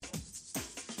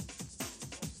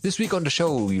This week on the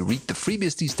show, we read the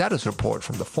FreeBSD status report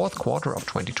from the fourth quarter of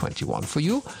 2021 for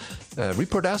you. A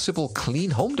reproducible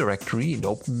clean home directory in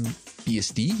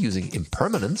OpenBSD using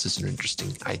impermanence is an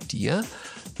interesting idea.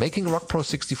 Making Rock Pro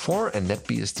 64 and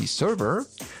NetBSD server.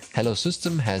 Hello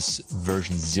System has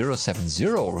version 070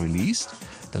 released.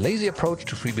 The lazy approach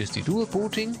to FreeBSD dual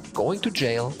booting, going to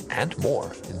jail, and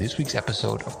more in this week's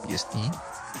episode of BSD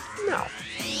Now.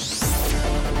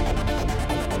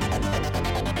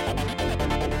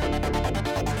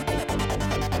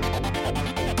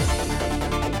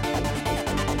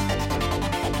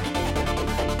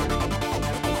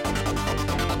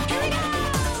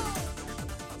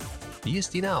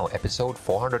 BSD Now, episode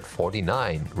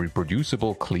 449,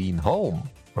 Reproducible Clean Home,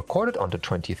 recorded on the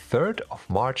 23rd of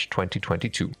March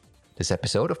 2022. This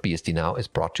episode of BSD Now is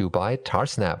brought to you by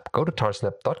Tarsnap. Go to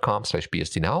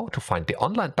tarsnap.com/bsdnow to find the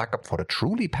online backup for the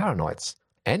truly paranoids.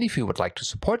 And if you would like to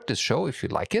support this show, if you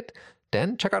like it,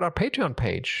 then check out our Patreon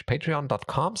page,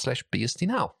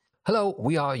 patreon.com/bsdnow. Hello,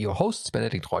 we are your hosts,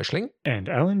 Benedikt Reuschling and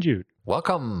Alan Jude.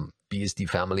 Welcome, BSD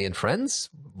family and friends.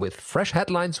 With fresh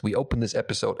headlines, we open this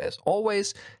episode as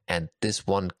always, and this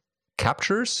one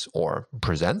captures or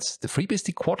presents the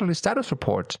FreeBSD quarterly status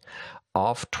report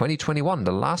of 2021,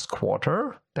 the last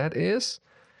quarter, that is,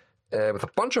 with a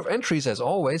bunch of entries as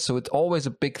always. So it's always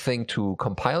a big thing to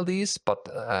compile these, but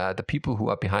the people who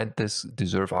are behind this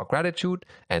deserve our gratitude,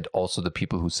 and also the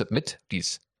people who submit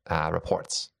these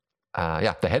reports.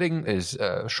 The heading is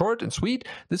short and sweet.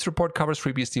 This report covers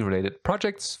FreeBSD related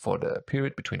projects for the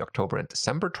period between October and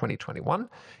December 2021.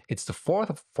 It's the fourth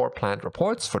of four planned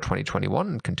reports for 2021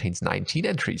 and contains 19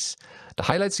 entries. The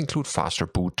highlights include faster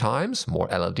boot times, more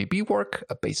LLDB work,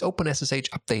 a base OpenSSH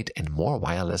update, and more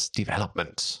wireless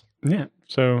development. Yeah,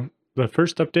 so the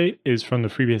first update is from the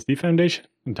FreeBSD Foundation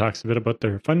and talks a bit about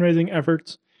their fundraising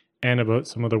efforts and about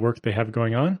some of the work they have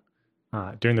going on.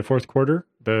 During the fourth quarter,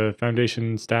 the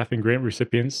foundation staff and grant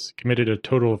recipients committed a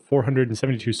total of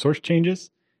 472 source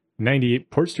changes, 98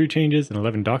 port tree changes, and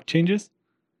 11 doc changes,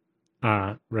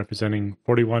 representing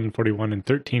 41, 41, and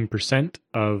 13%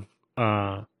 of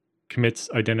commits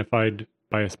identified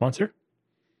by a sponsor.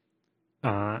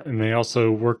 And they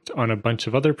also worked on a bunch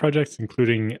of other projects,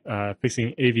 including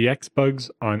fixing AVX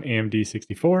bugs on AMD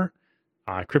 64,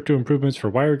 crypto improvements for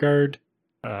WireGuard,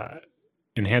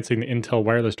 enhancing the Intel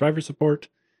wireless driver support,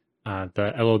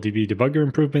 the LLDB debugger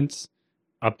improvements,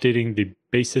 updating the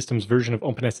base systems version of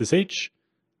OpenSSH,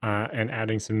 and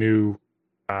adding some new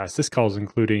syscalls,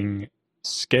 including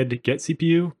sched get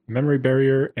CPU, memory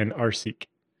barrier, and rseek,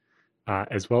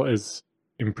 as well as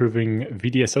improving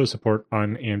VDSO support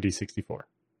on AMD 64.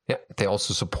 Yeah, they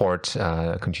also support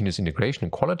continuous integration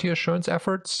and quality assurance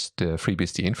efforts, the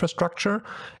FreeBSD infrastructure,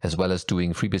 as well as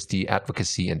doing FreeBSD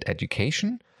advocacy and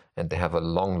education. And they have a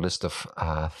long list of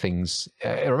things.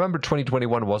 I remember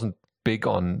 2021 wasn't big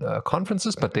on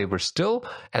conferences, but they were still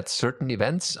at certain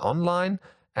events online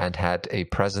and had a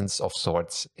presence of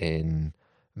sorts in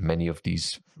many of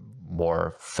these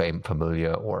more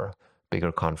familiar or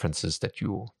bigger conferences that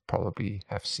you probably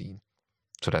have seen.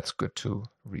 So that's good to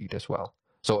read as well.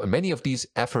 So many of these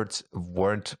efforts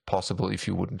weren't possible if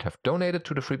you wouldn't have donated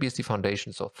to the FreeBSD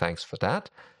Foundation. So thanks for that.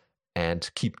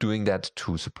 And keep doing that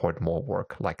to support more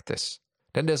work like this.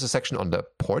 Then there's a section on the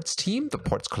ports team, the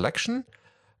ports collection.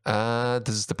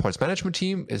 This is the ports management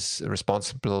team, is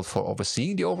responsible for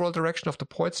overseeing the overall direction of the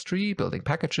ports tree, building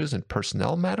packages and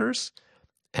personnel matters.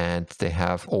 And they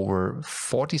have over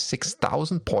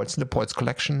 46,000 ports in the ports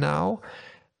collection now,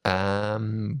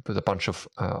 with a bunch of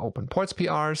open ports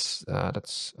PRs.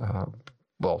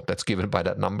 That's given by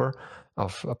that number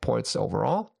of ports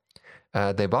overall.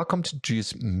 They welcomed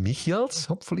Julius Michels,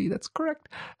 hopefully that's correct,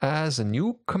 as a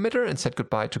new committer and said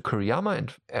goodbye to Kuriyama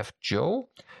and F. Joe.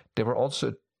 There were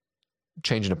also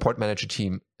change in the port manager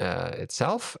team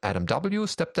itself. Adam W.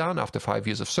 stepped down after 5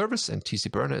 years of service, and TC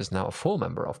Berner is now a full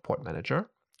member of port manager.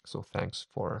 So thanks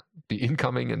for the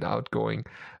incoming and outgoing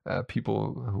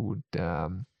people who would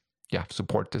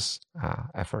support this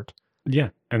effort.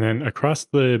 Yeah, and then across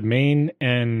the main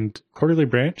and quarterly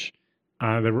branch,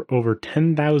 there were over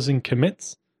 10,000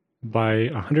 commits by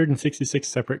 166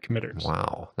 separate committers.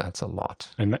 Wow, that's a lot.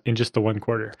 And in just the one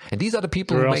quarter. And these are the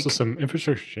people there who are make... also some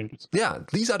infrastructure changes. Yeah,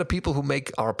 these are the people who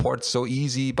make our ports so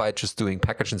easy by just doing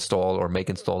package install or make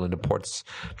install in the ports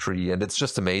tree. And it's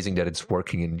just amazing that it's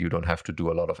working and you don't have to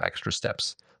do a lot of extra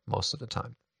steps most of the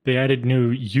time. They added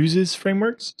new uses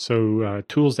frameworks. So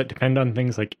tools that depend on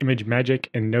things like ImageMagick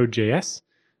and Node.js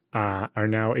are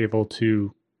now able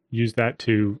to use that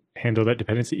to handle that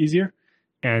dependency easier.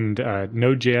 And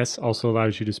Node.js also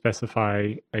allows you to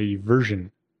specify a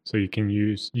version. So you can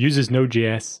uses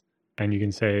Node.js and you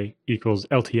can say equals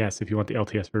LTS if you want the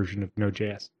LTS version of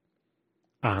Node.js.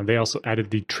 They also added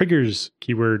the triggers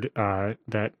keyword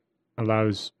that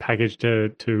allows package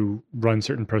to run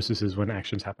certain processes when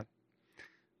actions happen.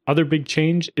 Other big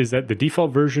change is that the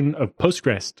default version of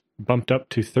Postgres bumped up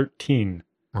to 13.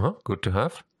 Good to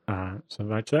have. So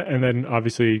that's that. And then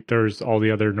obviously there's all the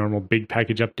other normal big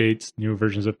package updates, new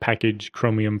versions of package,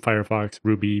 Chromium, Firefox,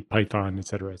 Ruby, Python,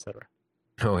 etc., etc.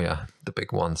 Oh yeah, the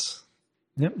big ones.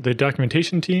 Yep. The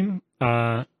documentation team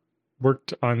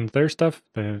worked on their stuff.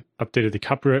 They updated the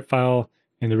copyright file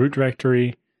in the root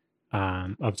directory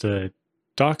of the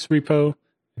docs repo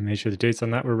and made sure the dates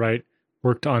on that were right.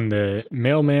 Worked on the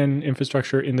mailman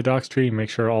infrastructure in the docs tree, make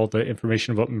sure all the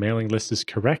information about mailing lists is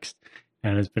correct,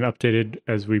 and has been updated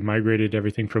as we migrated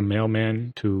everything from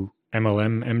mailman to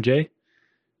MLM MJ.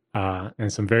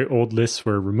 And some very old lists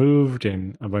were removed,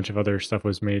 and a bunch of other stuff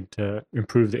was made to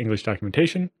improve the English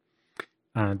documentation.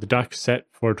 The doc set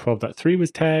for 12.3 was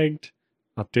tagged,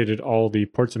 updated all the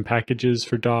ports and packages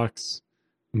for docs,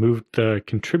 moved the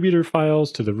contributor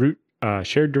files to the root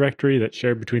shared directory that's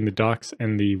shared between the docs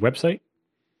and the website.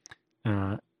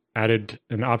 Added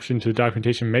an option to the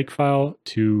documentation makefile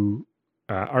to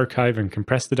archive and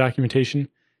compress the documentation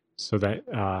so that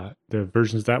the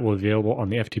versions of that will be available on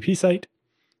the FTP site,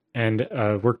 and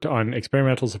worked on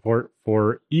experimental support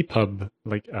for EPUB,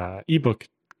 like ebook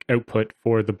output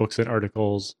for the books and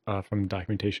articles from the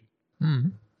documentation. Mm-hmm.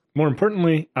 More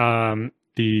importantly,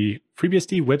 the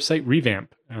FreeBSD website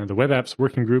revamp, the web apps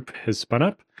working group has spun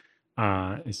up,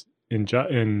 is in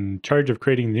charge of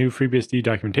creating the new FreeBSD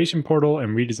documentation portal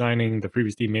and redesigning the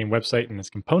FreeBSD main website and its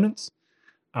components.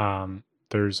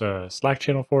 There's a Slack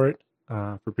channel for it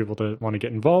for people to want to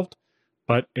get involved,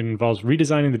 but it involves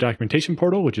redesigning the documentation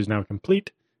portal, which is now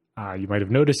complete. You might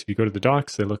have noticed if you go to the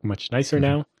docs, they look much nicer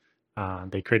now.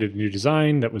 They created a new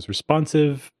design that was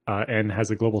responsive and has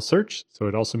a global search, so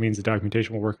it also means the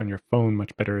documentation will work on your phone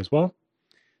much better as well.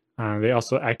 They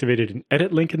also activated an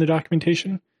edit link in the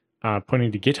documentation,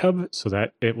 pointing to GitHub, so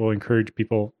that it will encourage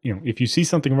people, if you see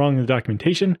something wrong in the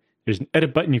documentation, there's an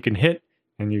edit button you can hit,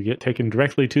 and you get taken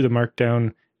directly to the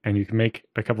markdown, and you can make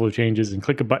a couple of changes and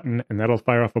click a button, and that'll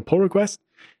fire off a pull request,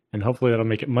 and hopefully that'll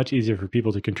make it much easier for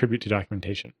people to contribute to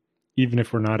documentation. Even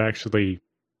if we're not actually,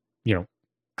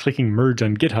 clicking merge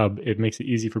on GitHub, it makes it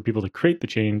easy for people to create the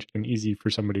change and easy for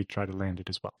somebody to try to land it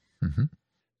as well. Mm-hmm.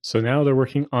 So now they're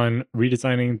working on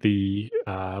redesigning the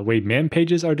way man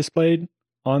pages are displayed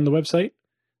on the website,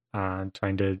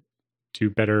 trying to do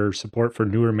better support for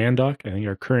newer mandoc. I think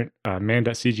our current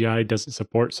man.cgi doesn't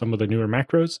support some of the newer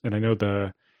macros, and I know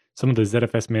some of the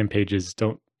ZFS man pages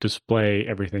don't display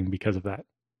everything because of that.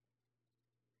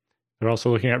 They're also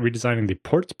looking at redesigning the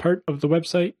ports part of the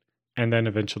website, and then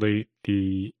eventually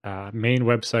the main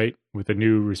website with a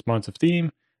new responsive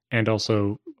theme, and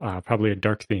also probably a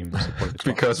dark theme support as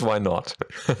well. Because why not?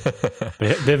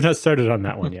 They've not started on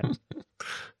that one yet.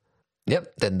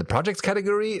 Yep. Then the projects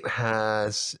category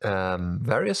has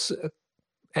various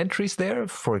entries there.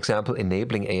 For example,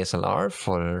 enabling ASLR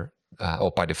for,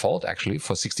 by default actually,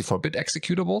 for 64-bit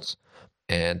executables.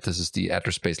 And this is the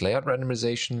address space layout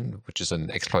randomization, which is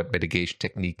an exploit mitigation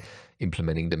technique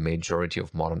implementing the majority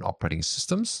of modern operating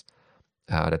systems.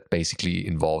 That basically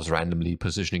involves randomly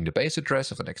positioning the base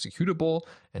address of an executable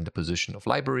and the position of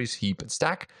libraries, heap, and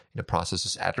stack in the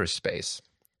process's address space.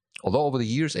 Although over the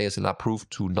years ASLR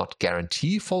proved to not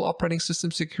guarantee full operating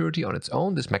system security on its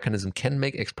own, this mechanism can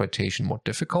make exploitation more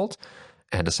difficult,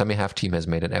 and the SemiHav team has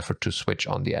made an effort to switch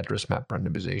on the address map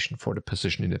randomization for the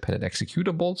position-independent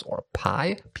executables, or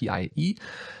PIE, P-I-E,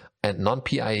 and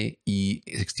non-PIE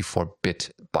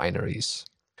 64-bit binaries.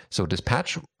 So this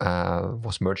patch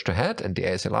was merged ahead, and the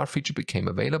ASLR feature became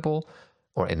available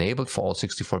or enabled for all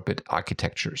 64-bit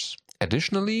architectures.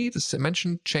 Additionally, the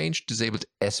mentioned change disabled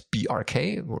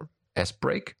SBRK, or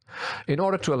SBreak, in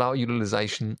order to allow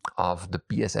utilization of the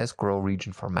BSS grow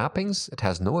region for mappings. It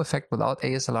has no effect without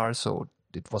ASLR, so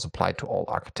it was applied to all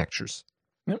architectures.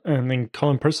 Yep. And then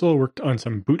Colin Purcell worked on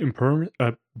some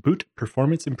boot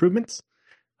performance improvements.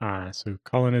 So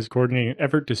Colin is coordinating an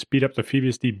effort to speed up the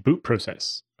FreeBSD boot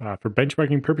process. For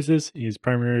benchmarking purposes, he's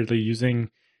primarily using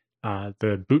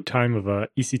the boot time of a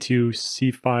EC2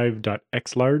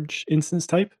 C5.xlarge instance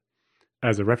type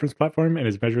as a reference platform, and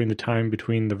is measuring the time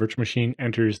between the virtual machine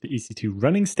enters the EC2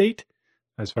 running state,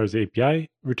 as far as the API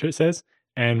says,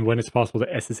 and when it's possible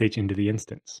to SSH into the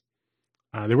instance.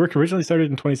 The work originally started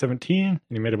in 2017, and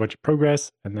he made a bunch of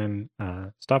progress, and then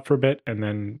stopped for a bit, and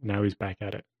then now he's back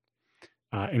at it.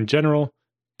 In general,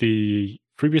 the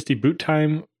FreeBSD boot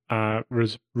time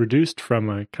was reduced from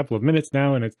a couple of minutes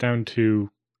now, and it's down to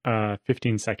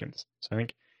 15 seconds. So I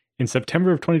think In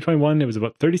September of 2021, it was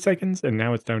about 30 seconds, and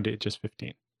now it's down to just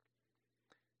 15.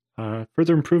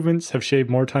 Further improvements have shaved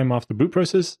more time off the boot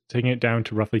process, taking it down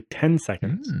to roughly 10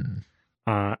 seconds.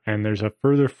 And there's a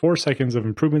further 4 seconds of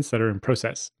improvements that are in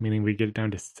process, meaning we get it down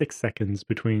to 6 seconds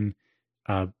between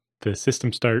the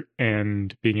system start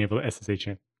and being able to SSH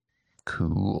in.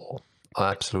 Cool.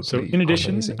 Absolutely. So in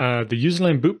addition, the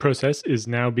userland boot process is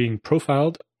now being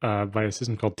profiled by a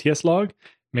system called TSLog,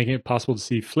 making it possible to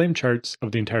see flame charts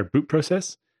of the entire boot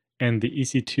process. And the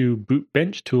EC2 boot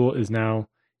bench tool is now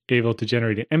able to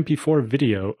generate an MP4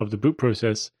 video of the boot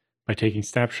process by taking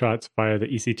snapshots via the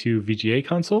EC2 VGA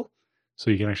console,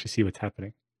 so you can actually see what's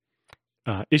happening.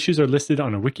 Issues are listed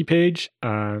on a wiki page.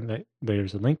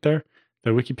 There's a link there.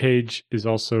 The wiki page is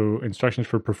also instructions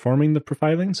for performing the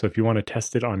profiling. So if you want to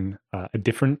test it on a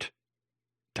different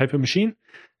type of machine,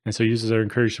 and so users are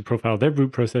encouraged to profile their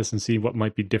boot process and see what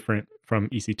might be different from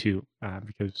EC2,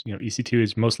 because EC2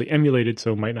 is mostly emulated,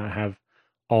 so it might not have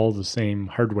all the same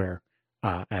hardware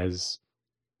as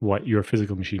what your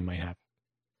physical machine might have.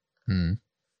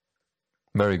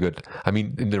 Very good. I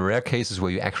mean, in the rare cases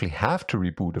where you actually have to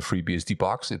reboot a FreeBSD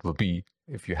box, it will be,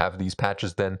 if you have these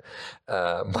patches, then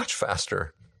much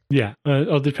faster. Yeah,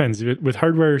 it depends. With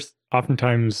hardware,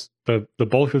 oftentimes the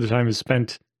bulk of the time is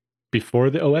spent before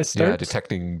the OS starts. Yeah,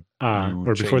 detecting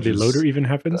or before the loader even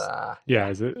happens.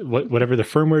 Yeah, whatever the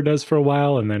firmware does for a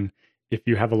while, and then if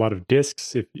you have a lot of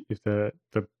disks, if the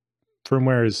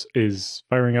firmware is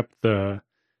firing up the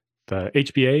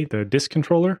HBA, the disk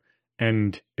controller,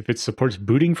 and if it supports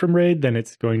booting from RAID, then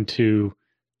it's going to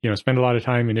spend a lot of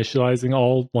time initializing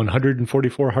all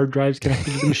 144 hard drives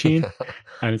connected to the machine.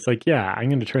 And it's like, yeah, I'm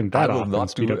going to turn that off. I will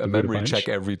not do a memory check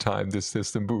every time this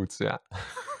system boots. Yeah.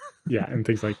 Yeah, and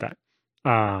things like that.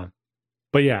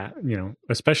 But yeah,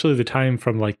 especially the time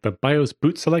from like the BIOS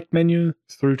boot select menu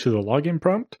through to the login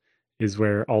prompt is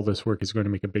where all this work is going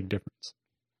to make a big difference.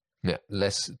 Yeah,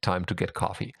 less time to get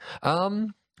coffee.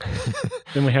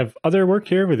 Then we have other work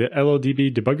here with the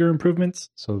LLDB debugger improvements.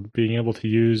 So being able to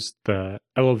use the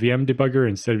LLVM debugger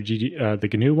instead of the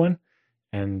GNU one.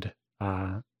 And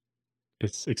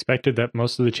it's expected that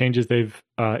most of the changes they've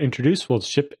introduced will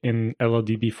ship in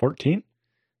LLDB 14.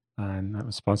 And that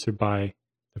was sponsored by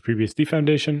the FreeBSD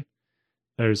Foundation.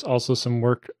 There's also some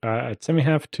work at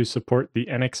SemiHalf to support the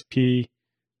NXP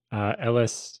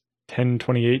LS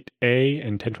 1028A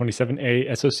and 1027A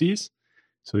SoCs.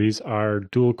 So these are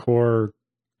dual-core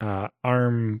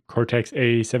ARM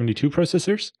Cortex-A72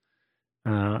 processors.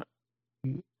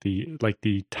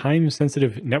 The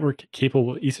time-sensitive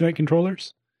network-capable Ethernet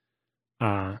controllers,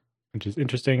 which is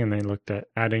interesting. And they looked at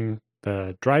adding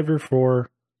the driver for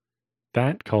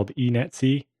that called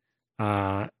eNetC,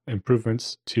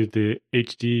 improvements to the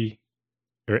HD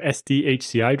or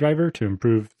SDHCI driver to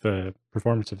improve the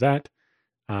performance of that,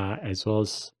 as well as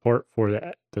support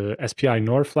for the SPI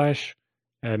NOR flash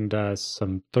and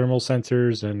some thermal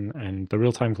sensors and the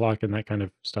real-time clock and that kind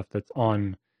of stuff that's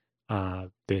on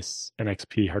this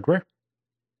NXP hardware.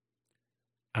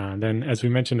 And then, as we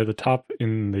mentioned at the top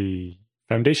in the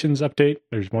Foundations update,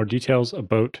 there's more details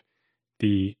about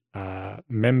the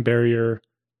mem barrier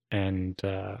and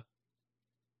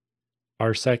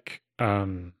RSEC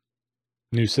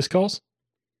new syscalls.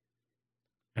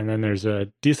 And then there's a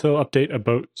detail update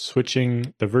about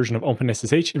switching the version of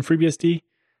OpenSSH in FreeBSD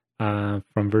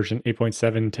from version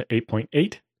 8.7 to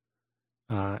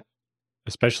 8.8.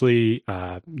 Especially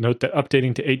note that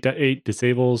updating to 8.8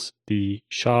 disables the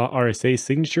SHA RSA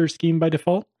signature scheme by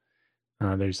default.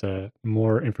 There's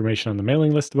more information on the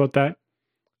mailing list about that,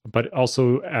 but it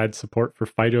also adds support for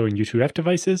FIDO and U2F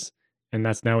devices, and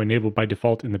that's now enabled by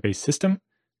default in the base system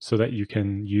so that you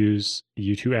can use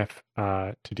U2F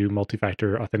to do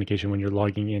multi-factor authentication when you're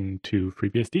logging into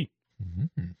FreeBSD.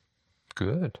 Mm-hmm.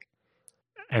 Good.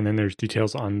 And then there's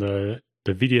details on the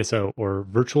VDSO, or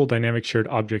Virtual Dynamic Shared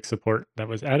Object support, that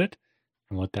was added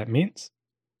and what that means.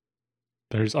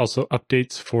 There's also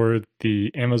updates for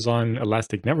the Amazon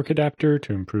Elastic Network Adapter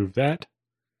to improve that.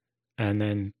 And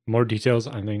then more details.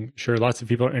 I'm sure lots of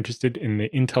people are interested in the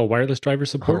Intel wireless driver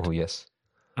support. Oh, yes.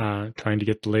 Trying to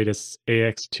get the latest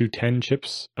AX210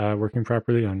 chips working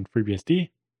properly on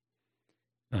FreeBSD.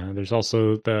 There's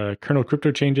also the kernel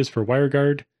crypto changes for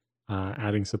WireGuard,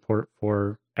 adding support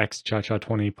for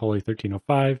XChaCha20, Poly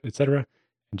 1305, etc.,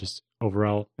 and just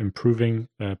overall improving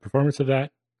the performance of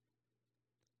that.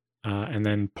 And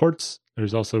then ports,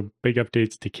 there's also big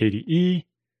updates to KDE,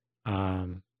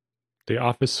 the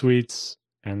Office suites,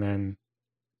 and then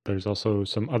there's also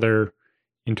some other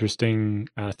interesting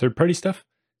third-party stuff,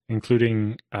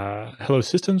 including Hello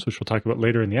Systems, which we'll talk about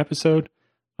later in the episode,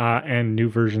 and new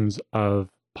versions of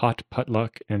Pot,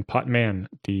 Potluck, and Potman,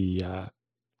 the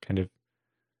kind of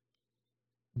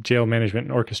jail management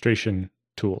and orchestration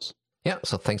tools. Yeah,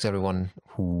 so thanks everyone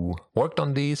who worked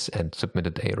on these and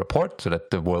submitted a report so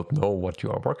that the world know what you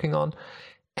are working on.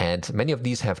 And many of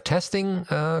these have testing,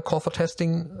 call for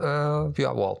testing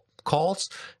via calls.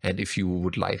 And if you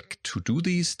would like to do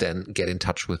these, then get in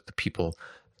touch with the people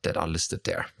that are listed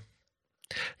there.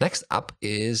 Next up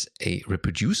is a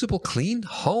reproducible clean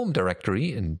home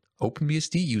directory in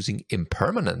OpenBSD using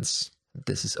impermanence.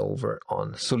 This is over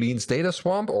on Soline's data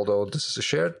swamp, although this is a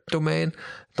shared domain,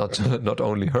 not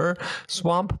only her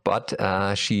swamp, but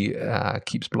she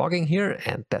keeps blogging here,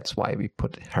 and that's why we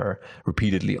put her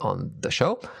repeatedly on the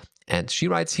show. And she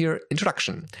writes here,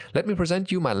 introduction. Let me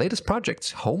present you my latest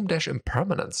project,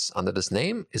 Home-Impermanence. Under this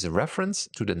name is a reference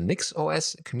to the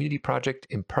NixOS community project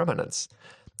Impermanence.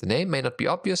 The name may not be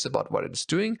obvious about what it is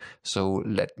doing, so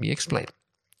let me explain.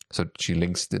 So she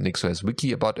links the NixOS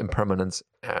wiki about impermanence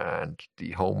and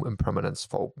the home impermanence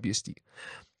for OpenBSD.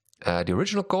 The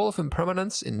original goal of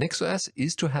impermanence in NixOS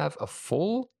is to have a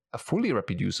fully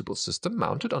reproducible system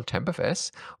mounted on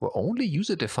TempFS, where only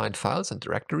user-defined files and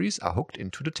directories are hooked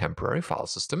into the temporary file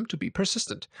system to be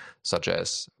persistent, such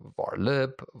as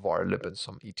varlib, and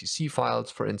some etc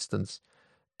files, for instance.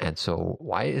 And so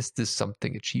why is this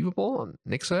something achievable on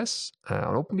NixOS?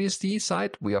 On OpenBSD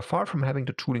side, we are far from having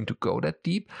the tooling to go that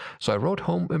deep. So I wrote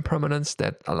home impermanence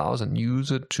that allows a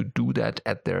user to do that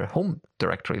at their home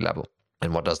directory level.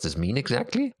 And what does this mean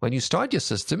exactly? When you start your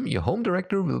system, your home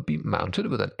directory will be mounted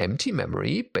with an empty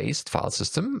memory-based file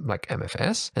system like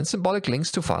MFS, and symbolic links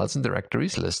to files and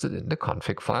directories listed in the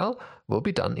config file will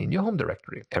be done in your home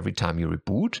directory. Every time you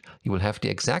reboot, you will have the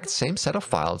exact same set of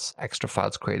files. Extra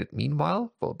files created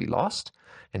meanwhile will be lost.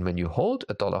 And when you hold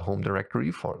a $home directory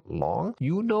for long,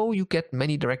 you get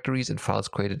many directories and files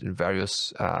created in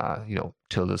various,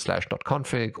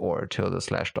 ~/.config or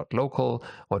 ~/.local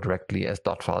or directly as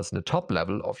 .files in the top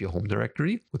level of your home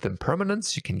directory. With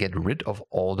impermanence, you can get rid of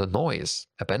all the noise.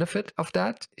 A benefit of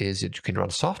that is that you can run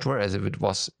software as if it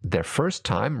was their first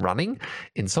time running.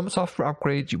 In some software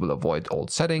upgrade, you will avoid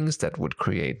old settings that would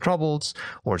create troubles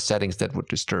or settings that would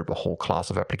disturb a whole class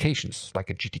of applications, like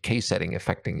a GTK setting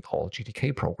affecting all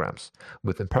GTK programs.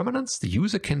 With impermanence, the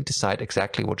user can decide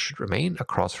exactly what should remain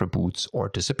across reboots or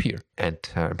disappear. And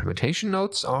implementation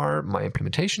notes are, my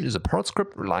implementation is a Perl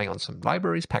script relying on some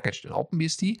libraries packaged in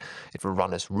OpenBSD. It will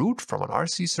run as root from an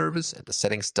RC service, and the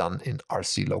settings done in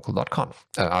rc.conf.local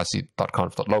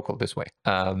this way.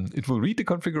 It will read the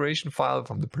configuration file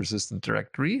from the persistent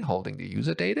directory holding the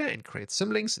user data and create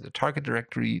symlinks in the target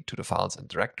directory to the files and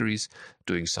directories,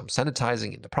 doing some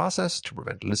sanitizing in the process to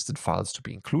prevent listed files to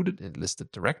be included in listed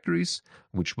directories,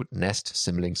 which would nest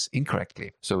symlinks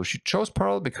incorrectly. So she chose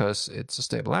Perl because it's a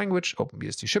stable language,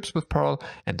 OpenBSD ships with Perl,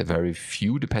 and the very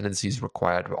few dependencies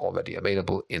required were already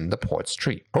available in the ports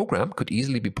tree. Program could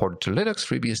easily be ported to Linux,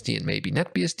 FreeBSD, and maybe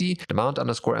NetBSD. The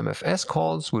mount_mfs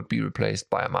calls would be replaced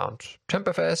by a mount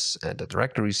tempfs, and the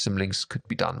directory symlinks could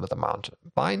be done with a mount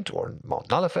bind or mount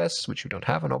nullfs, which we don't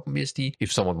have on OpenBSD.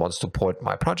 If someone wants to port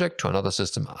my project to another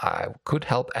system, I could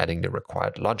help adding the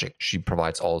required logic. She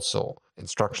provides also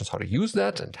instructions how to use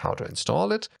that and how to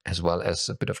install it, as well as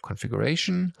a bit of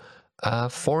configuration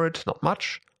for it. Not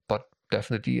much, but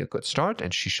definitely a good start.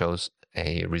 And she shows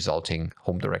a resulting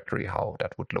home directory, how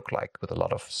that would look like with a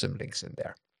lot of symlinks in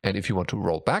there. And if you want to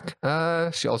roll back,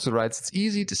 she also writes, it's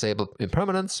easy, disable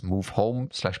impermanence, move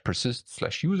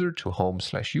home/persist/user to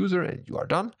home/user, and you are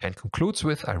done. And concludes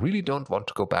with, I really don't want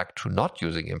to go back to not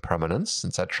using impermanence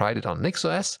since I tried it on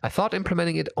NixOS. I thought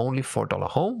implementing it only for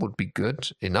 $home would be good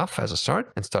enough as a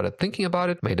start, and started thinking about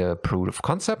it, made a proof of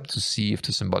concept to see if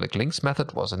the symbolic links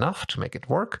method was enough to make it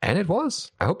work, and it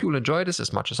was. I hope you will enjoy this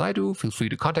as much as I do. Feel free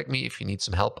to contact me if you need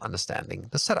some help understanding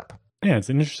the setup. Yeah, it's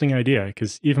an interesting idea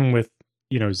because even with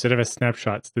ZFS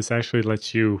snapshots, this actually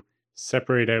lets you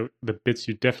separate out the bits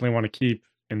you definitely want to keep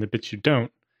and the bits you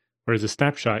don't. Whereas a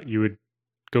snapshot, you would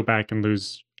go back and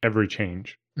lose every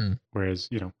change. Whereas,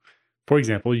 for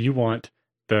example, you want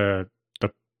the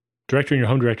directory in your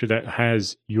home directory that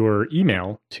has your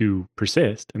email to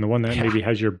persist, and the one that maybe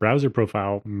has your browser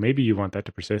profile, maybe you want that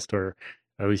to persist, or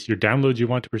at least your downloads you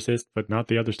want to persist, but not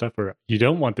the other stuff, or you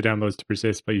don't want the downloads to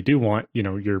persist, but you do want,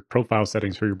 your profile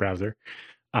settings for your browser.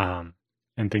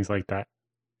 And things like that.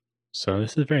 So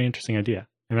this is a very interesting idea.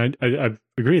 And I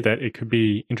agree that it could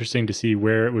be interesting to see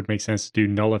where it would make sense to do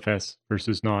nullfs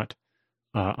versus not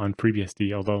on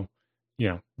FreeBSD, although,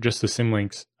 just the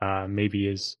symlinks maybe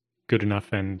is good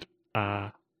enough and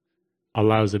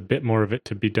allows a bit more of it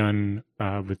to be done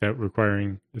without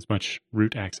requiring as much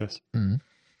root access.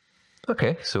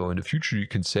 Okay, so in the future you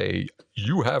can say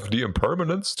you have the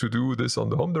impermanence to do this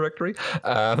on the home directory.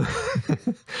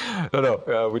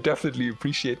 We definitely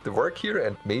appreciate the work here,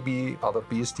 and maybe other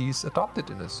BSDs adopt it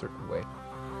in a certain way.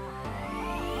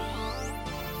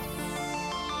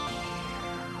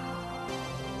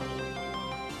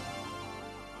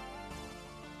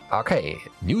 Okay,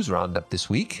 news roundup this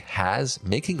week has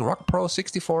making Rock Pro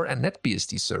 64 and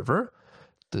NetBSD server.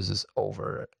 This is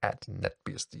over at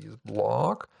NetBSD's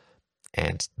blog.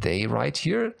 And they write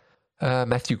here,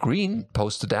 Matthew Green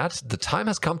posted that the time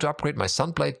has come to upgrade my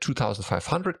Sunblade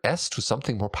 2500S to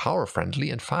something more power friendly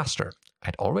and faster.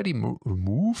 I'd already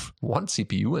remove one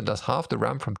CPU and thus half the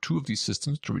RAM from two of these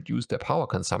systems to reduce their power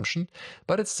consumption,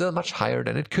 but it's still much higher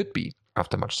than it could be.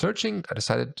 After much searching, I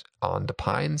decided on the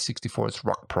Pine 64's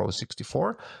Rock Pro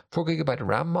 64 4GB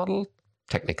RAM model.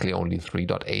 Technically only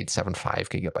 3.875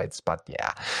 gigabytes, but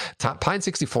yeah. Pine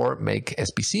 64 make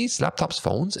SBCs, laptops,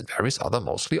 phones, and various other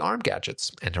mostly ARM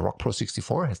gadgets. And the Rock Pro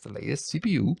 64 has the latest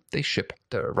CPU they ship,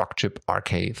 the Rockchip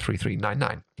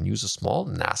RK3399, and use a small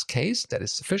NAS case that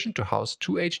is sufficient to house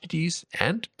 2 HDDs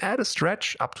and, at a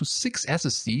stretch, up to 6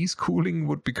 SSDs. Cooling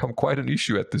would become quite an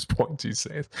issue at this point, he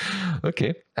says.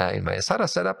 Okay. In my SATA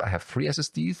setup, I have 3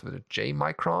 SSDs with a J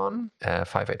Micron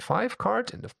 585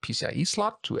 card in the PCIe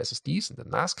slot, 2 SSDs in the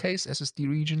NAS case SSD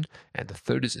region, and the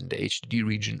third is in the HDD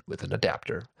region with an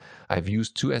adapter. I've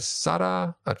used two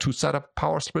SATA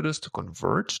power splitters to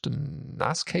convert the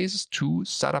NAS cases, 2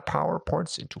 SATA power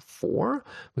ports into 4,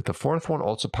 with the fourth one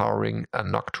also powering a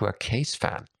Noctua case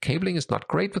fan. Cabling is not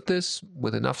great with this,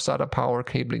 with enough SATA power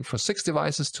cabling for 6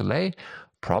 devices to lay.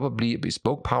 Probably a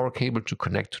bespoke power cable to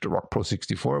connect to the Rock Pro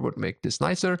 64 would make this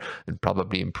nicer and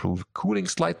probably improve cooling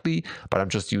slightly, but I'm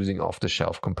just using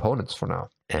off-the-shelf components for now.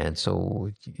 And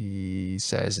so he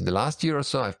says, in the last year or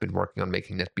so, I've been working on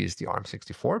making NetBSD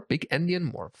ARM64 big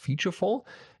endian more featureful.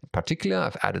 In particular,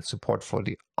 I've added support for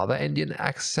the other endian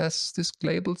access disk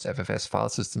labels, FFS file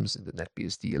systems in the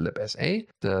NetBSD libsa.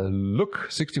 The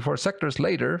LUK 64 sectors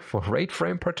later for RAID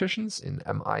frame partitions in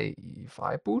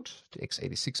MI-EFI boot. The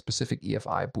x86 specific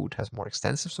EFI boot has more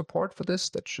extensive support for this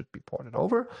that should be ported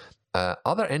over.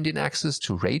 Other endian access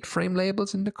to RAID frame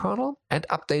labels in the kernel, and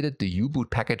updated the U-boot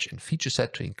package and feature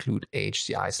set to include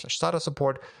AHCI/SATA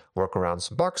support, work around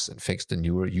some bugs, and fix the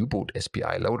newer U-boot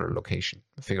SPI loader location,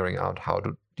 figuring out how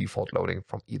to default loading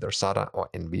from either SATA or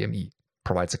NVMe.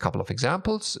 Provides a couple of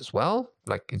examples as well,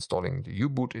 like installing the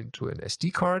U-boot into an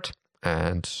SD card,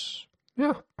 and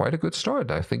yeah, quite a good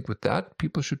start. I think with that,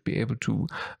 people should be able to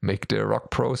make their Rock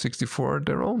Pro 64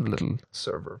 their own little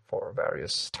server for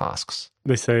various tasks.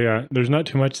 They say there's not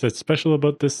too much that's special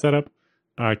about this setup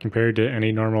compared to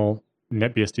any normal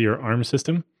NetBSD or ARM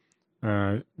system.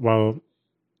 While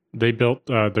they built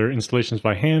their installations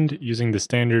by hand using the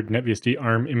standard NetBSD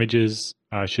ARM images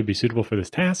should be suitable for this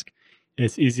task. And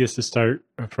it's easiest to start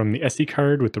from the SD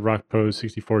card with the Rock Pro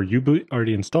 64 U-boot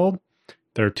already installed.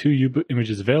 There are 2 U-boot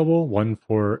images available, one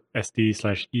for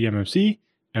SD/eMMC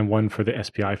and one for the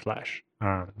SPI flash.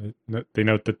 They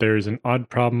note that there is an odd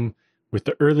problem with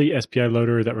the early SPI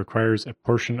loader that requires a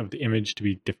portion of the image to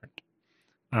be different.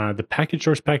 The package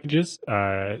source packages,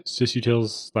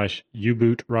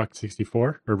 sysutils/uboot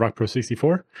rock64 or Rock Pro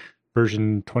 64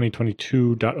 version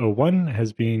 2022.01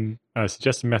 has been a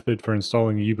suggested method for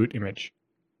installing a U-boot image.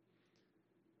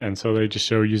 And so they just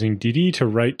show using DD to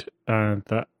write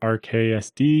the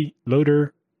RKSD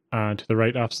loader to the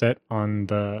right offset on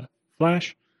the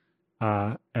flash,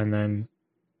 and then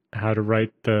how to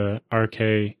write the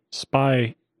RK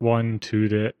SPI one to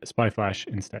the SPI flash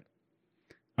instead.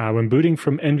 When booting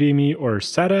from NVMe or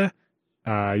SATA,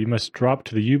 you must drop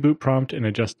to the U-boot prompt and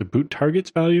adjust the boot targets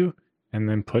value, and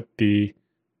then put the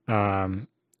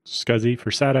SCSI for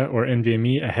SATA or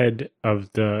NVMe ahead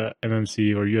of the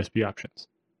MMC or USB options.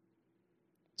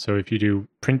 So if you do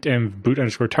printenv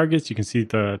boot_targets, you can see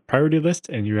the priority list,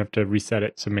 and you have to reset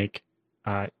it to make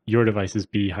your devices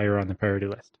be higher on the priority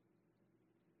list.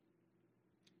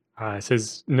 It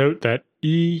says, note that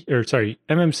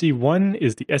MMC1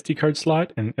 is the SD card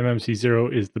slot, and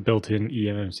MMC0 is the built-in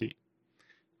eMMC.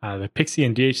 The PXE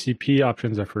and DHCP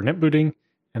options are for netbooting,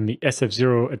 and the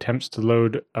SF0 attempts to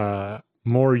load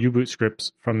more U-boot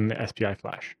scripts from the SPI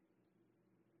flash.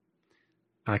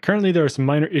 Currently, there are some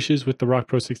minor issues with the Rock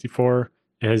Pro 64.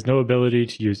 It has no ability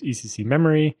to use ECC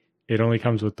memory. It only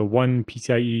comes with the one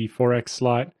PCIe 4X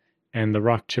slot, and the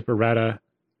Rockchip errata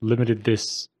limited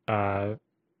this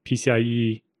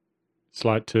PCIe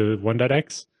slot to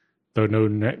 1.x, though no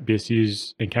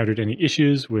NetBSDs encountered any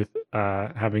issues with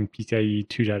having PCIe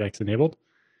 2.x enabled.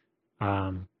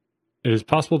 It is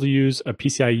possible to use a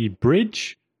PCIe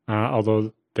bridge,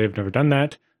 although they've never done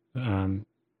that.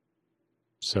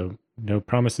 So no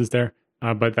promises there.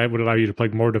 But that would allow you to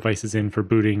plug more devices in for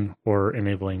booting or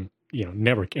enabling,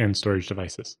 network and storage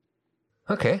devices.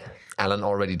 Okay. Alan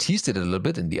already teased it a little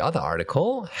bit in the other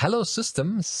article. Hello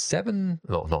System 070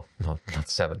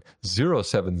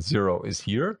 is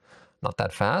here. Not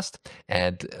that fast.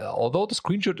 And although the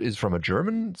screenshot is from a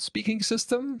German speaking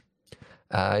system,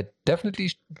 it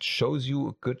definitely shows you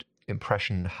a good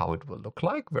impression how it will look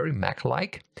like, very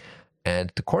Mac-like.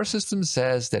 And the core system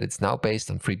says that it's now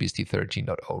based on FreeBSD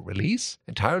 13.0 release.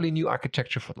 Entirely new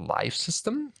architecture for the live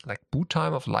system. Like boot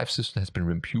time of the live system has been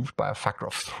improved by a factor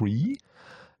of 3.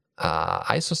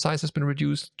 ISO size has been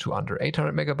reduced to under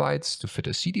 800 megabytes to fit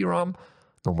a CD-ROM.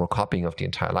 No more copying of the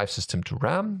entire live system to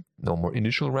RAM. No more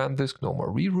initial RAM disk. No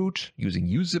more reroute. Using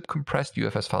UZIP compressed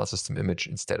UFS file system image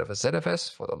instead of a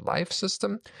ZFS for the live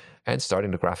system. And starting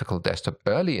the graphical desktop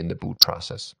early in the boot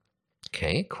process.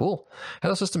 Okay, cool.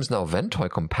 Hello System is now Ventoy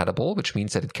compatible, which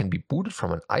means that it can be booted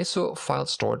from an ISO file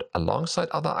stored alongside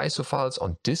other ISO files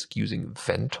on disk using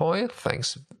Ventoy.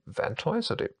 Thanks, Ventoy.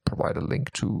 So they provide a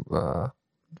link to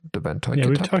the Ventoy. Yeah, GitHub.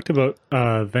 We've talked about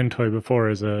Ventoy before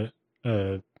as a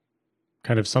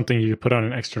kind of something you could put on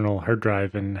an external hard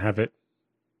drive and have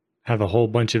a whole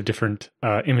bunch of different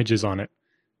images on it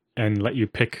and let you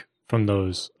pick from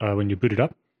those when you boot it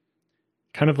up.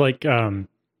 Kind of like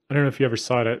I don't know if you ever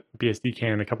saw it at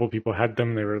BSDCan. A couple of people had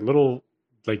them. They were a little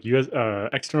like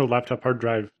external laptop hard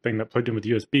drive thing that plugged in with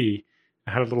USB.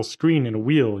 It had a little screen and a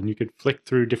wheel, and you could flick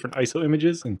through different ISO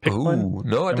images and pick one.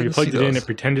 No, I didn't see those. When you plugged it in, it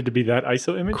pretended to be that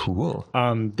ISO image. Cool.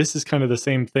 This is kind of the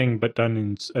same thing, but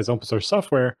done as open source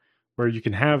software, where you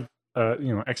can have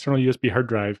external USB hard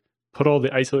drive, put all the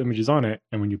ISO images on it,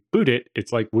 and when you boot it,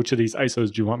 it's like, which of these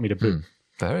ISOs do you want me to boot?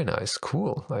 Very nice.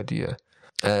 Cool idea.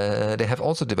 They have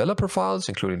also developer files,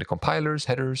 including the compilers,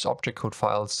 headers, object code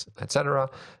files, etc.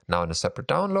 Now in a separate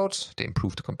download. They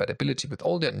improved the compatibility with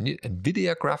all the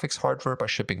NVIDIA graphics hardware by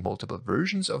shipping multiple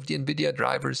versions of the NVIDIA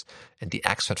drivers, and the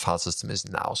XFAT file system is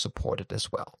now supported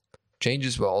as well.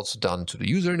 Changes were also done to the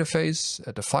user interface,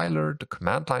 the filer, the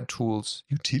command line tools,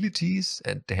 utilities,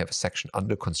 and they have a section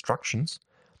under constructions.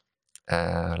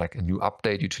 Like a new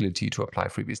update utility to apply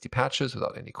FreeBSD patches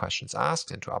without any questions asked,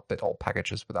 and to update all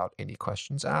packages without any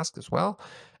questions asked as well.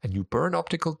 A new burn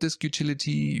optical disk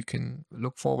utility you can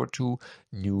look forward to.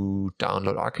 New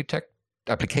download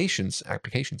applications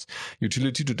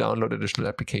utility to download additional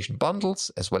application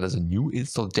bundles, as well as a new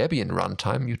install Debian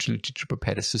runtime utility to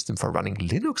prepare the system for running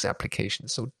Linux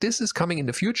applications. So this is coming in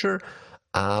the future,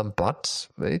 but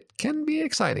it can be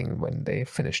exciting when they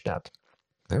finish that.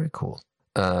 Very cool.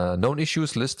 Known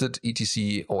issues listed: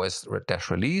 etc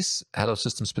OS-release, Hello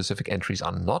System specific entries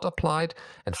are not applied,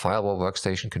 and firewall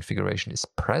workstation configuration is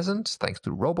present thanks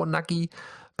to RoboNucky,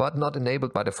 but not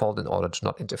enabled by default in order to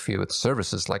not interfere with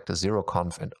services like the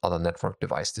ZeroConf and other network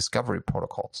device discovery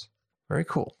protocols. Very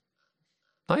cool.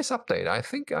 Nice update. I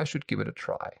think I should give it a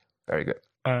try. Very good.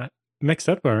 Next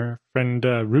up, our friend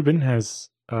Ruben has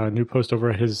a new post over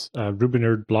at his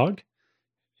Rubenerd blog.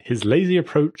 His lazy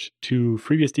approach to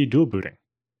FreeBSD dual booting.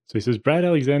 So he says, Brad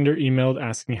Alexander emailed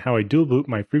asking how I dual boot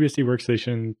my FreeBSD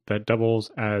workstation that doubles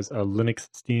as a Linux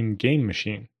Steam game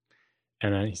machine.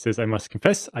 And he says, I must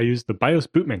confess, I use the BIOS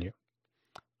boot menu.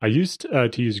 I used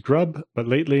to use Grub, but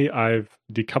lately I've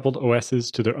decoupled OSs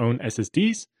to their own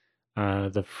SSDs.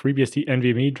 The FreeBSD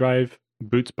NVMe drive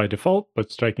boots by default,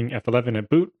 but striking F11 at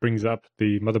boot brings up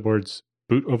the motherboard's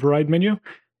boot override menu,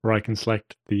 where I can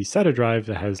select the SATA drive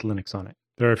that has Linux on it.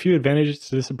 There are a few advantages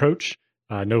to this approach.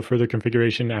 No further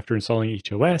configuration after installing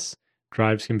each OS.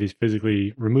 Drives can be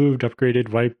physically removed, upgraded,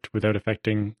 wiped without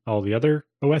affecting all the other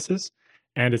OSs.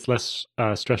 And it's less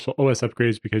stressful OS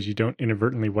upgrades because you don't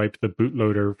inadvertently wipe the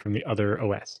bootloader from the other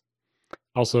OS.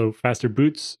 Also, faster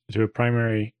boots to a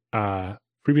primary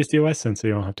FreeBSD OS, since you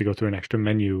don't have to go through an extra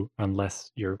menu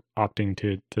unless you're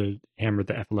opting to hammer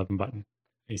the F11 button.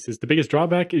 He says the biggest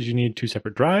drawback is you need 2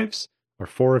 separate drives, or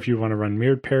 4 if you want to run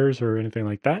mirrored pairs or anything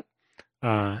like that.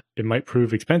 It might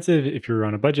prove expensive if you're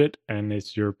on a budget and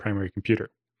it's your primary computer.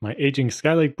 My aging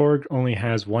Skylake board only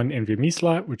has 1 NVMe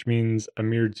slot, which means a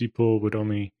mirrored zpool would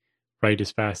only write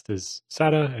as fast as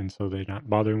SATA, and so they're not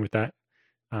bothering with that.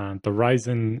 The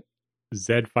Ryzen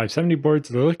Z570 boards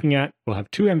they're looking at will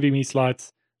have 2 NVMe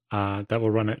slots that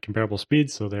will run at comparable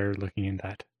speeds, so they're looking in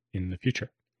that in the future.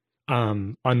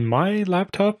 On my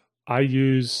laptop, I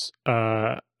use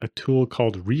a tool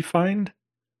called Refind.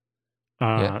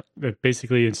 That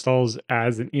basically installs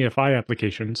as an EFI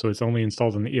application, so it's only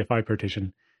installed in the EFI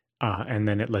partition, and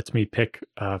then it lets me pick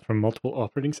from multiple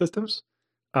operating systems,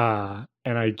 and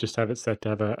I just have it set to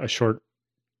have a short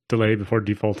delay before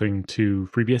defaulting to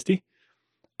FreeBSD.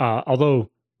 Although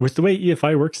with the way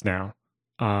EFI works now,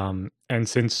 And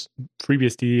since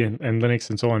FreeBSD and Linux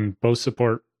and so on both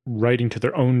support writing to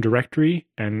their own directory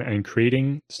and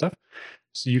creating stuff,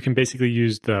 so you can basically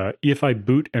use the EFI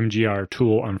boot MGR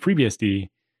tool on FreeBSD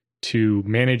to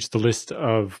manage the list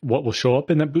of what will show up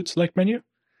in that boot select menu.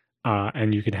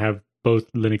 And you can have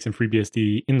both Linux and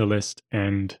FreeBSD in the list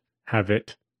and have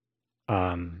it,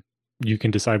 you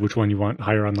can decide which one you want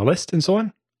higher on the list and so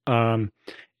on.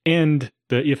 And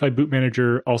the EFI boot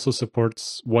manager also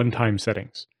supports one-time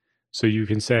settings. So you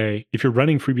can say, if you're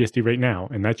running FreeBSD right now,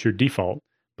 and that's your default,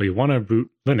 but you want to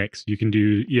boot Linux, you can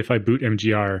do EFI boot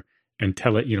MGR and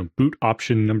tell it, boot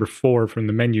option number 4 from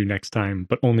the menu next time,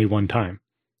 but only one time.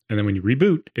 And then when you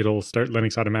reboot, it'll start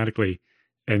Linux automatically.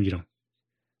 And,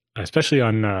 especially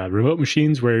on remote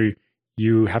machines where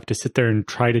you have to sit there and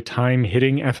try to time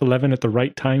hitting F11 at the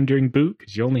right time during boot,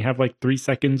 because you only have like 3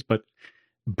 seconds, but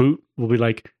boot will be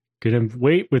like, gonna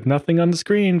wait with nothing on the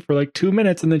screen for like 2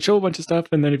 minutes and then show a bunch of stuff.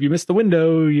 And then if you miss the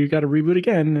window, you got to reboot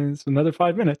again. And it's another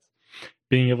 5 minutes.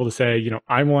 Being able to say,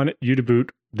 I want you to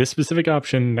boot this specific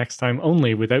option next time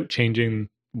only without changing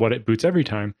what it boots every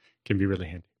time can be really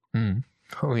handy. Mm.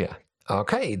 Oh, yeah.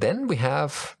 Okay, then we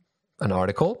have an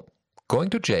article, Going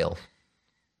to Jail.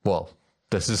 Well,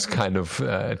 this is kind of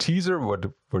a teaser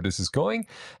where this is going.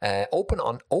 Open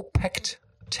on OPECT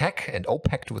Tech and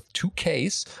OPECT with 2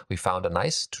 Ks. We found a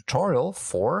nice tutorial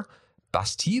for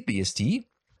Bastille BSD.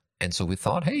 And so we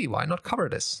thought, hey, why not cover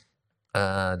this?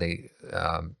 They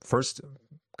first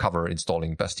cover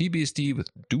installing Bastille BSD with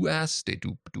doas. They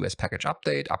do doas package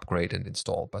update, upgrade, and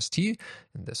install Bastille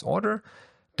in this order.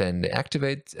 Then they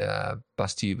activate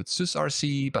Bastille with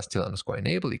sysrc,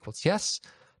 Bastille_enable equals yes.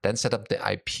 Then set up the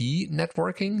IP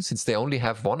networking. Since they only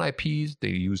have one IP, they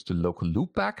use the local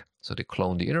loopback. So they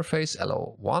clone the interface,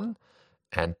 LO1,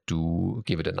 and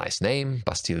give it a nice name,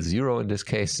 Bastille 0 in this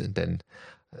case, and then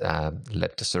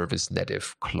let the service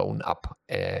native clone up,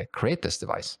 create this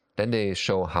device. Then they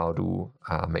show how to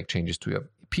make changes to your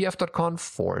pf.conf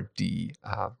for the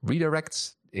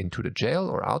redirects into the jail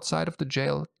or outside of the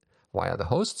jail via the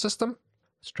host system.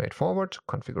 Straightforward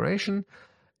configuration.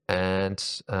 And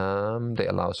they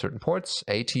allow certain ports,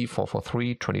 80,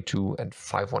 443, 22, and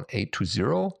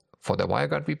 51820 for the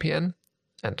WireGuard VPN.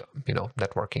 And,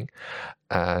 networking.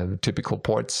 Typical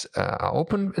ports are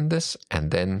open in this.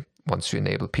 And then once you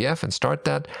enable PF and start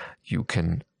that, you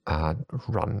can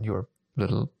run your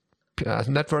little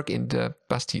network in the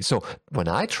Bastille. So when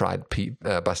I tried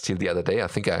Bastille the other day, I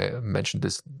think I mentioned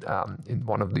this in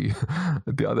one of the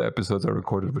other episodes I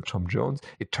recorded with Tom Jones.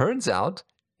 It turns out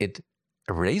it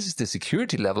raises the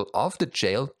security level of the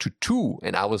jail to 2,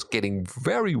 and I was getting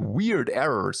very weird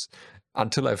errors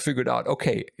until I figured out,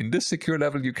 okay, in this secure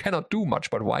level you cannot do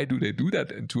much, but why do they do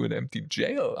that into an empty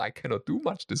jail? I cannot do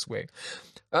much this way.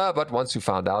 But once you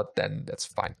found out, then that's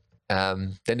fine.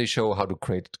 Then they show how to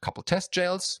create a couple test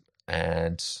jails,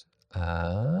 and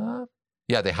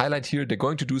they highlight here, they're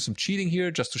going to do some cheating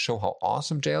here just to show how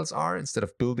awesome jails are. Instead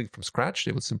of building from scratch,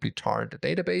 they will simply tar the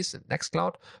database in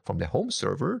Nextcloud from the home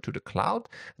server to the cloud.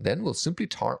 Then we'll simply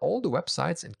tar all the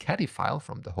websites and caddy file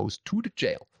from the host to the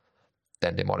jail.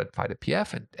 Then they modify the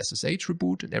PF and SSH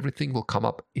reboot, and everything will come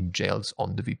up in jails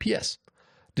on the VPS.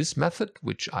 This method,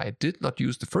 which I did not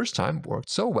use the first time, worked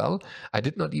so well, I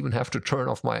did not even have to turn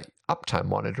off my uptime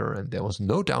monitor, and there was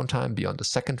no downtime beyond a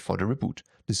second for the reboot.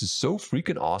 This is so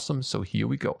freaking awesome, so here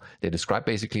we go. They describe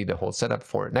basically the whole setup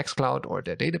for Nextcloud or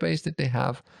their database that they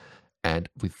have, and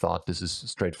we thought this is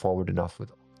straightforward enough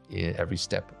with every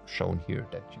step shown here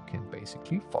that you can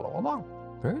basically follow along.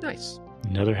 Very nice.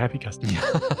 Another happy customer.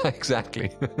 Yeah, exactly.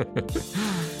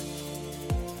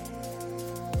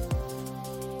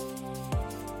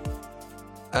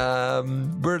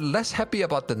 We're less happy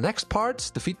about the next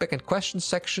parts. The feedback and questions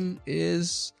section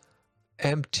is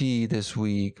empty this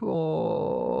week.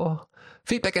 Oh.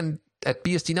 Feedback at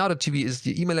bsdnow.tv is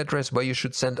the email address where you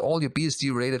should send all your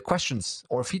BSD related questions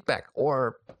or feedback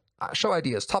or show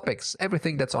ideas, topics,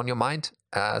 everything that's on your mind,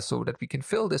 so that we can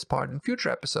fill this part in future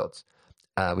episodes.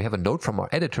 We have a note from our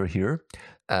editor here.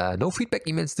 No feedback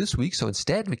emails this week, so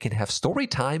instead we can have story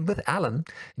time with Alan,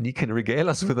 and he can regale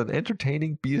us with an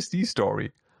entertaining BSD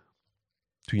story.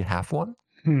 Do you have one?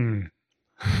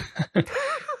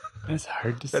 That's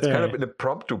hard to say. That's kind of an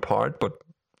impromptu part, but,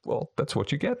 well, that's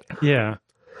what you get. Yeah.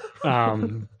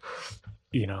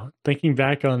 Thinking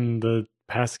back on the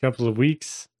past couple of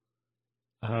weeks,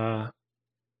 the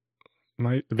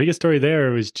biggest story there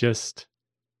was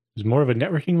more of a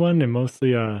networking one, and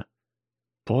mostly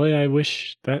boy, I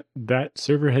wish that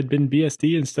server had been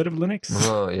BSD instead of Linux.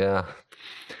 Oh yeah.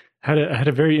 Had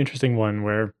a very interesting one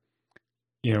where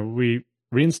we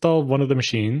reinstalled one of the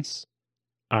machines,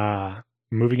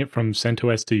 moving it from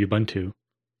CentOS to Ubuntu,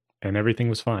 and everything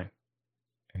was fine.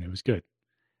 And it was good.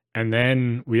 And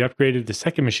then we upgraded the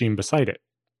second machine beside it.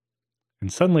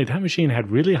 And suddenly that machine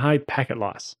had really high packet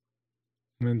loss.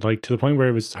 And like to the point where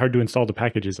it was hard to install the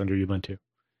packages under Ubuntu.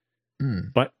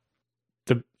 But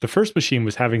the first machine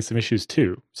was having some issues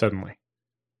too, suddenly.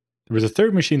 There was a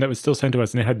third machine that was still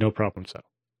CentOS and it had no problems though.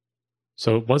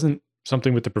 So it wasn't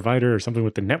something with the provider or something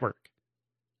with the network.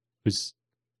 It was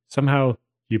somehow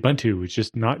Ubuntu was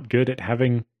just not good at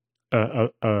having a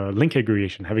link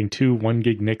aggregation, having two 1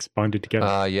 gig NICs bonded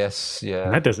together. Yes, yeah.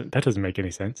 And that doesn't make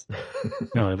any sense.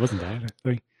 No, it wasn't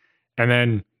that. And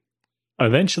then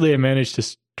eventually I managed to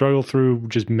struggle through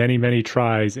just many, many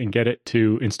tries and get it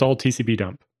to install TCP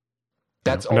dump.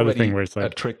 That's another already thing where it's like a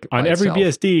trick on by every itself.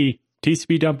 BSD,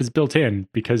 TCP dump is built in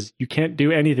because you can't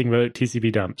do anything without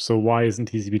TCP dump. So why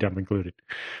isn't TCP dump included?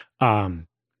 And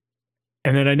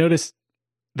then I noticed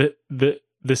that the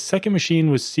second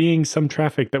machine was seeing some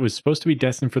traffic that was supposed to be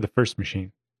destined for the first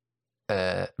machine.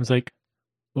 I was like,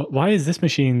 why is this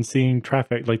machine seeing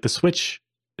traffic? Like the switch,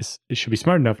 it should be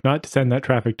smart enough not to send that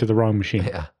traffic to the wrong machine.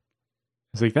 Yeah.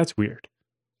 I was like, that's weird.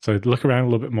 So I look around a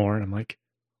little bit more and I'm like,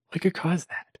 what could cause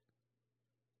that?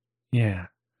 Yeah.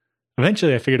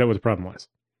 Eventually I figured out what the problem was.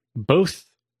 Both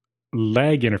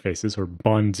lag interfaces, or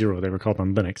Bond 0, they were called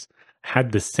on Linux,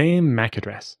 had the same MAC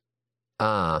address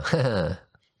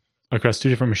across two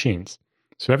different machines.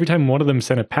 So every time one of them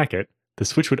sent a packet, the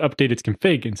switch would update its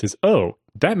config and says, oh,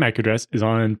 that MAC address is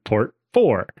on port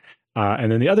 4. And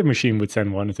then the other machine would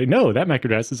send one and say, no, that MAC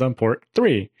address is on port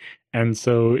 3. And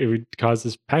so it would cause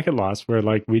this packet loss where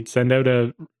like we'd send out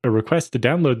a request to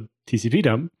download TCP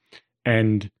dump,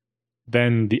 and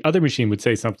then the other machine would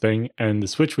say something and the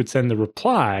switch would send the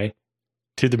reply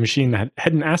to the machine that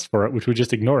hadn't asked for it, which would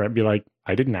just ignore it and be like,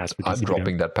 I didn't ask for TCP I'm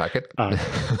dropping that packet.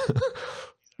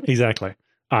 Exactly.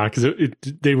 Because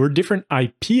they were different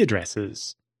IP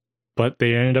addresses, but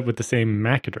they ended up with the same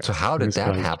MAC address. So how did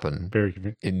that happen Very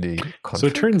confusing. in the config? So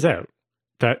it turns out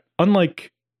that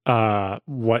unlike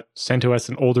what CentOS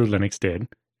and older Linux did,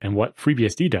 and what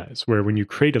FreeBSD does, where when you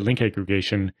create a link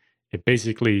aggregation, it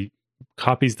basically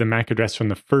copies the MAC address from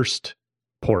the first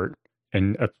port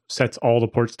and sets all the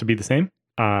ports to be the same.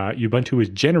 Ubuntu is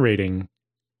generating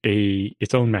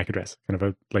its own MAC address, kind of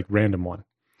a like random one,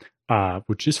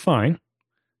 which is fine.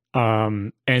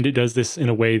 And it does this in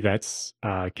a way that's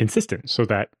consistent, so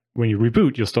that when you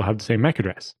reboot, you'll still have the same MAC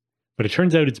address. But it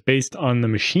turns out it's based on the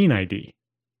machine ID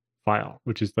file,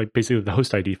 which is like basically the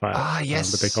host ID file.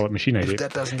 Yes. But they call it machine ID. If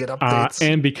that doesn't get updates.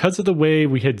 And because of the way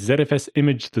we had ZFS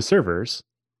imaged the servers,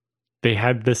 they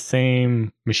had the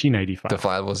same machine ID file. The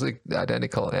file was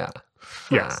identical, yeah.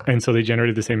 Yes. And so they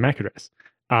generated the same MAC address.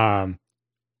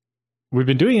 We've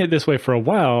been doing it this way for a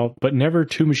while, but never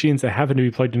two machines that happen to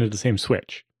be plugged into the same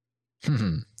switch.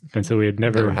 And so we had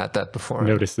never had that before.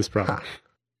 Noticed this problem.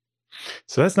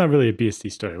 So that's not really a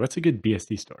BSD story. What's a good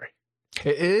BSD story?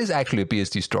 It is actually a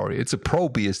BSD story. It's a pro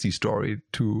BSD story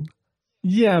too.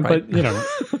 Yeah, right? But you know,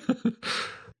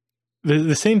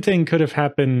 the same thing could have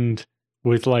happened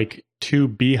with like two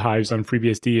beehives on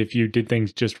FreeBSD if you did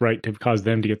things just right to cause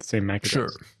them to get the same MAC address. Sure.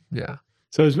 Yeah.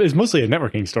 So it's mostly a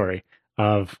networking story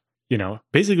of, you know,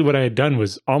 basically what I had done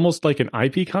was almost like an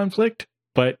IP conflict,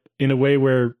 but in a way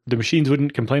where the machines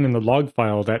wouldn't complain in the log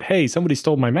file that, hey, somebody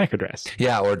stole my MAC address.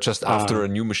 Yeah, or just after a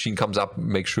new machine comes up,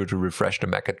 make sure to refresh the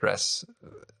MAC address.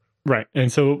 Right.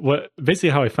 And so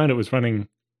basically how I found it was running,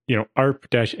 you know,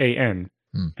 arp-an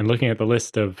and looking at the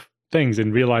list of things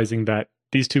and realizing that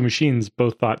these two machines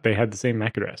both thought they had the same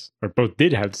MAC address, or both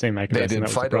did have the same MAC address. They didn't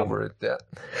fight over it, yeah.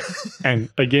 And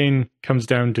again, comes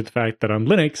down to the fact that on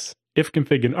Linux,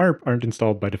 ifconfig and arp aren't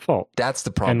installed by default. That's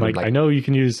the problem. And like I know you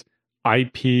can use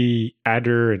IP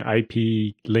adder and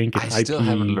IP link and I still IP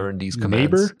haven't learned these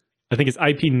commands. neighbor. I think it's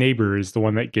IP neighbor is the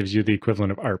one that gives you the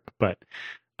equivalent of ARP, but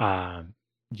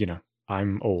you know,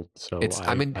 I'm old, so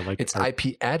I like it's ARP.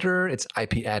 IP adder, it's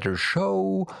IP adder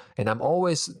show, and I'm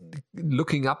always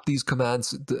looking up these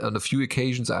commands on a few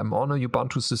occasions I'm on a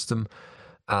Ubuntu system.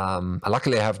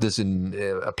 Luckily, I have this in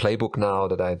a playbook now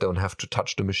that I don't have to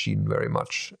touch the machine very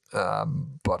much.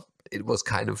 But it was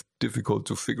kind of difficult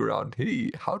to figure out,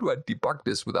 hey, how do I debug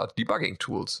this without debugging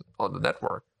tools on the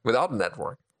network, without a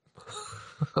network?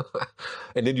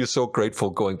 And then you're so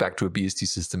grateful going back to a BSD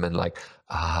system and like,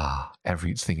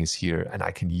 everything is here and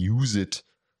I can use it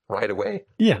right away.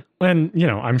 Yeah. And, you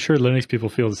know, I'm sure Linux people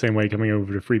feel the same way coming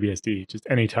over to FreeBSD. Just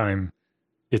anytime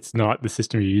it's not the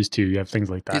system you're used to, you have things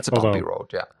like that. It's a bumpy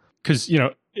road, yeah. Because, you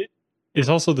know, it's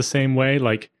also the same way,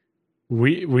 like,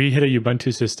 we hit a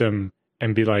Ubuntu system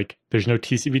and be like, there's no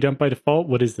TCP dump by default.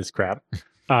 What is this crap?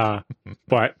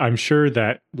 But I'm sure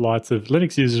that lots of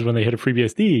Linux users, when they hit a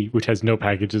FreeBSD, which has no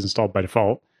packages installed by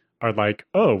default, are like,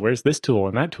 oh, where's this tool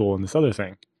and that tool and this other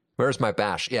thing? Where's my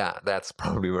bash? Yeah, that's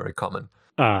probably very common.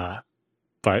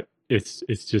 But it's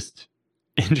just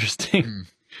interesting.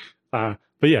 But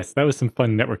yes, that was some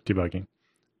fun network debugging.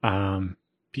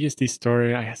 BSD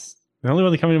story, I guess the only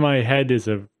one that comes to my head is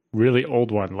a really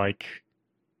old one, like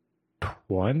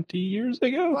 20 years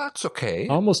ago. Well, that's okay.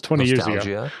 Almost 20 Nostalgia.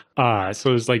 years ago.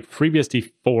 So it was like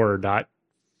FreeBSD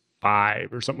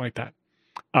 4.5 or something like that.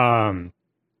 And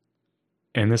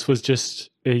this was just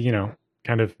a,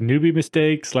 kind of newbie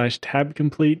mistake / tab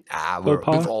complete. We've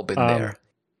all been there.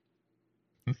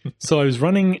 So I was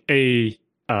running a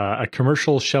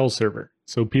commercial shell server.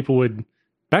 So people would,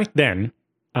 back then,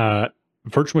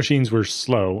 virtual machines were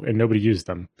slow and nobody used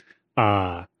them.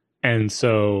 And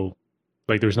so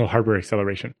there was no hardware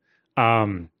acceleration.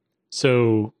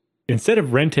 So instead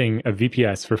of renting a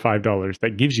VPS for $5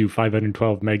 that gives you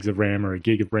 512 megs of RAM or a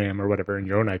gig of RAM or whatever, and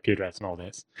your own IP address and all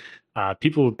this,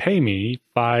 people would pay me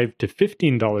 $5 to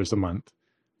 $15 a month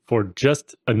for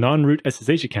just a non-root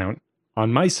SSH account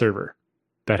on my server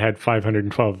that had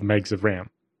 512 megs of RAM,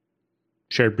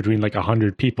 shared between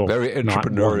 100 people. Very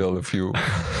entrepreneurial of you.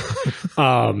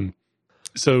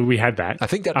 So we had that. I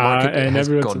think that market has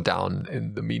gone down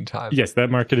in the meantime. Yes, that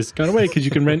market has gone away because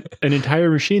you can rent an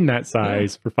entire machine that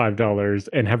size for $5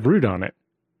 and have root on it,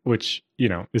 which,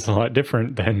 is a lot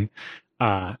different than,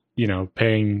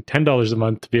 paying $10 a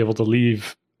month to be able to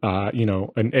leave,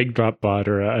 an egg drop bot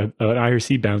or an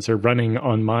IRC bouncer running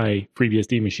on my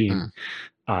FreeBSD machine.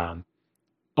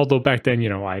 Although back then,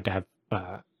 I'd have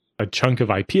a chunk of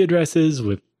IP addresses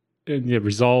with the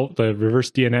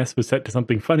reverse DNS was set to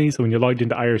something funny. So when you logged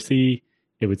into IRC,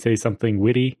 it would say something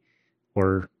witty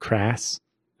or crass,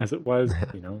 as it was, as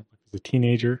a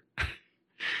teenager.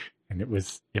 And it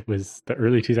was the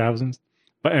early 2000s.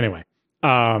 But anyway,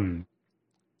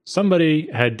 somebody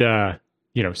had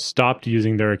stopped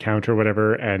using their account or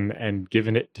whatever and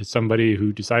given it to somebody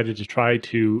who decided to try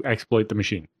to exploit the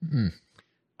machine.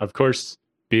 Of course,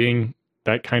 being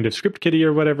that kind of script kiddie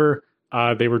or whatever,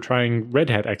 they were trying Red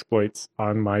Hat exploits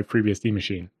on my FreeBSD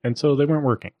machine, and so they weren't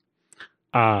working.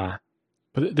 But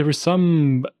there was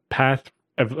some path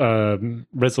of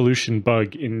resolution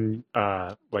bug in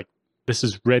this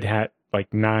is Red Hat 8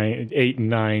 and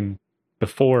 9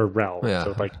 before RHEL,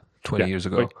 so 20 years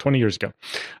ago. 20 years ago.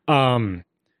 And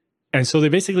so they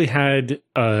basically had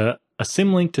a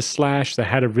symlink to / that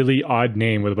had a really odd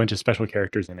name with a bunch of special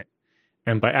characters in it.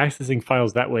 And by accessing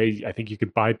files that way, I think you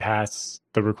could bypass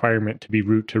the requirement to be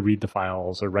root to read the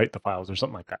files or write the files or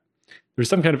something like that. There was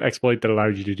some kind of exploit that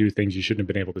allowed you to do things you shouldn't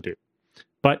have been able to do.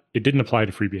 But it didn't apply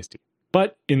to FreeBSD.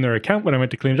 But in their account, when I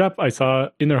went to clean it up, I saw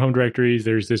in their home directories,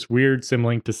 there's this weird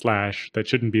symlink to / that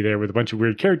shouldn't be there with a bunch of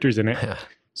weird characters in it.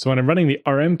 So when I'm running the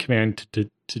rm command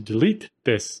to delete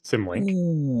this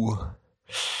symlink,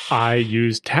 I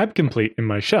use tab complete in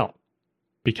my shell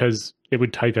because it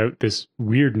would type out this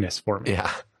weirdness for me.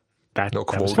 Yeah. That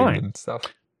was fine. And stuff.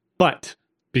 But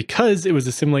because it was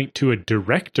a symlink to a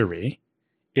directory,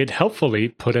 it helpfully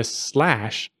put a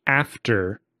 /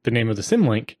 after the name of the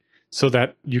symlink so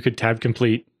that you could tab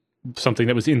complete something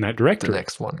that was in that directory. The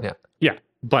next one, yeah. Yeah,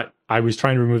 but I was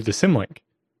trying to remove the symlink.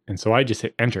 And so I just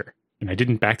hit enter, and I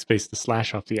didn't backspace the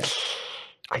 / off the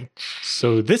end.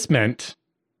 So this meant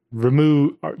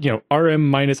remove, rm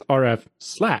minus rf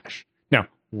 /. Now,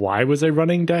 why was I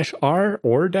running -r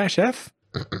or -f?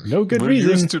 No good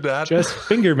reason. Used to that. Just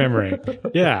finger memory.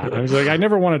 Yeah. I was like, I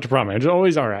never wanted to prompt. It's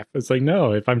always RF. It's like,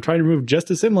 no, if I'm trying to remove just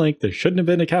a symlink, there shouldn't have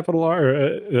been a capital R or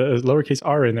a lowercase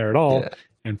r in there at all. Yeah.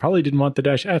 And probably didn't want the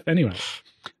 -f anyway.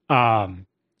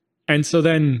 And so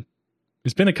then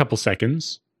it's been a couple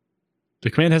seconds. The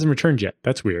command hasn't returned yet.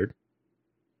 That's weird.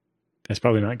 That's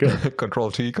probably not good.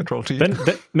 Control T. Then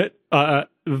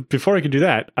before I could do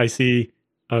that, I see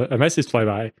a message fly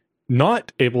by,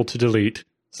 not able to delete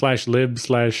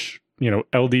 /lib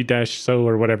 / ld-so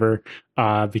or whatever,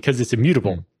 because it's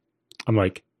immutable. I'm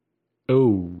like,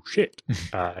 oh shit.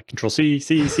 Control C,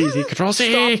 Control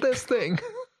C. Stop this thing.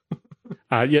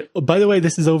 Yeah. By the way,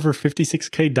 this is over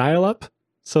 56K dial-up.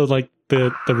 So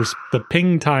the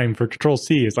ping time for Control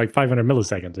C is 500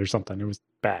 milliseconds or something. It was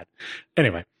bad.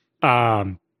 Anyway,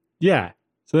 yeah.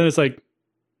 So then it's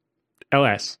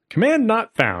ls command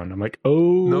not found. I'm like,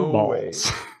 oh, no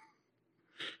balls.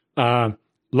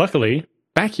 Luckily,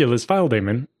 Bacula's file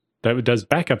daemon that does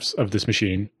backups of this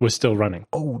machine was still running.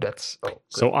 Oh,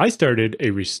 so I started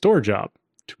a restore job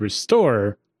to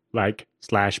restore /bin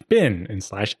and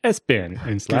 /sbin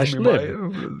and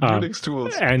 /lib Unix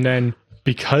tools. And then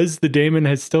because the daemon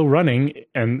is still running,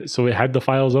 and so it had the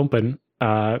files open,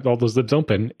 all those libs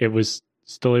open, it was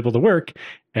still able to work,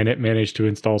 and it managed to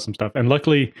install some stuff. And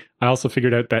luckily, I also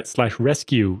figured out that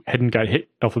 /rescue hadn't got hit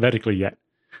alphabetically yet.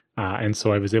 And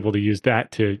so I was able to use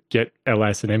that to get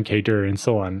ls and mkdir and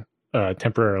so on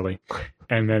temporarily,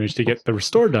 and managed to get the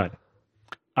restore done.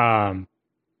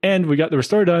 And we got the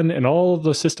restore done and all of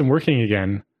the system working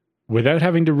again without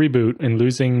having to reboot and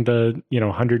losing the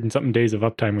 100 and something days of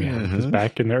uptime we had. Because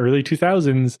back in the early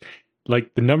 2000s,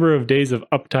 like the number of days of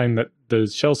uptime that the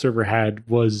shell server had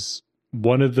was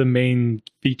one of the main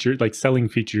features, like selling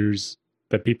features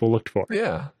that people looked for.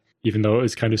 Yeah. Even though it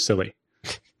was kind of silly.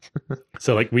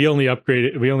 So like we only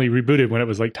rebooted when it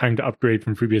was like time to upgrade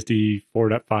from FreeBSD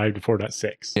 4.5 to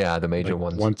 4.6. Yeah, the major like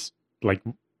ones. Once, like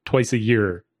twice a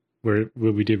year where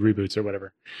we did reboots or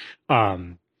whatever.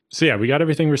 So yeah, we got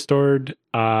everything restored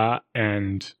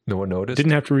and no one noticed.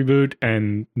 Didn't have to reboot,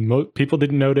 and people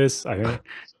didn't notice. I think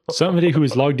somebody who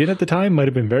was logged in at the time might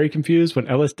have been very confused when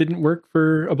ls didn't work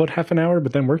for about half an hour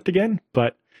but then worked again.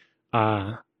 But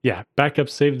yeah, backup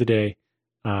saved the day.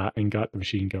 And got the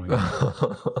machine going.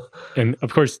 And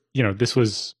of course, this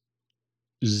was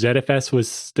ZFS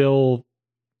was still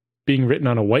being written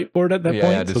on a whiteboard at that point,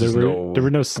 yeah, so there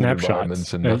were no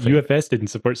snapshots. UFS didn't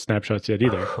support snapshots yet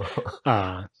either,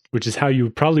 which is how you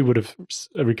probably would have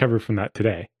recovered from that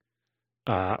today,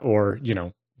 or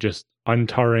just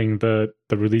untarring the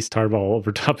release tarball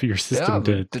over top of your system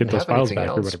to get those files back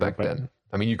or whatever. Back then.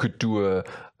 I mean, you could do a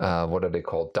what are they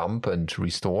called, dump and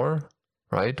restore.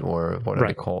 Right? Or what are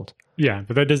they called? Yeah,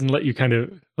 but that doesn't let you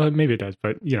well, maybe it does,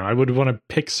 but I would want to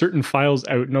pick certain files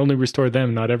out and only restore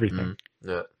them, not everything.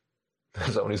 Yeah.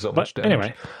 There's only so much damage.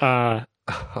 Anyway,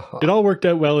 it all worked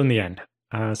out well in the end.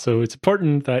 So it's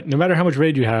important that no matter how much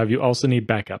RAID you have, you also need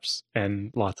backups,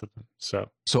 and lots of them. So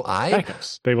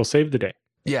backups, they will save the day.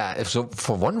 Yeah, so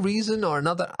for one reason or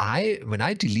another, when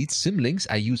I delete symlinks,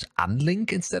 I use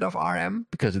unlink instead of rm,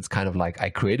 because it's kind of like I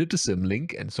created the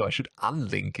symlink, and so I should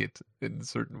unlink it in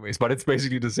certain ways. But it's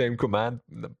basically the same command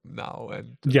now.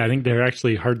 And yeah, I think they're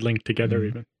actually hard linked together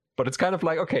even. But it's kind of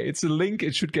like, okay, it's a link,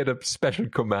 it should get a special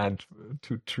command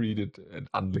to treat it and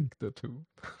unlink the two.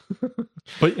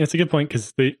 But it's a good point,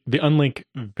 because the unlink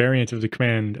variant of the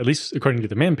command, at least according to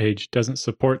the man page, doesn't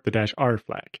support the -r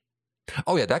flag.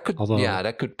 Oh yeah, that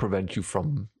could prevent you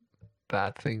from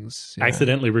bad things. Yeah.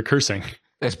 Accidentally recursing.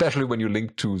 Especially when you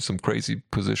link to some crazy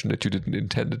position that you didn't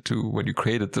intend it to when you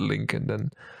created the link, and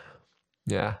then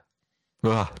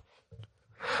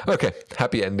Okay,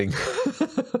 happy ending.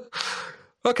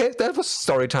 Okay, that was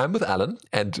story time with Alan.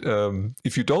 And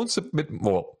if you don't submit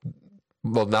more,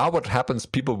 well, now what happens?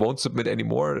 People won't submit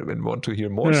anymore and want to hear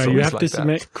more. No, stories you have like to that.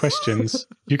 Submit questions.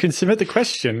 You can submit the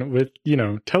question with,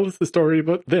 tell us the story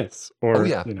about this, or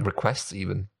requests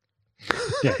even.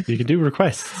 Yeah, you can do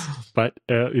requests, but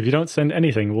if you don't send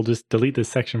anything, we'll just delete this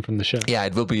section from the show. Yeah,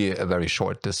 it will be a very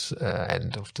short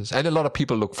end of this, and a lot of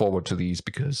people look forward to these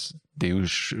because they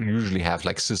usually have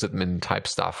like sysadmin type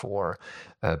stuff or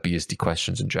BSD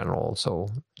questions in general. So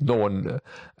no one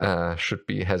should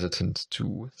be hesitant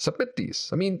to submit these.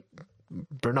 I mean,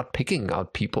 we're not picking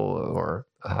out people or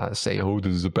say, oh,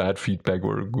 this is a bad feedback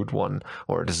or a good one,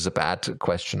 or this is a bad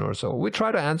question or so. We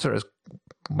try to answer as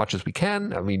much as we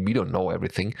can. I mean, we don't know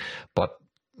everything, but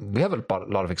we have a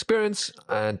lot of experience,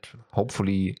 and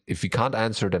hopefully if we can't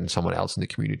answer, then someone else in the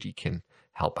community can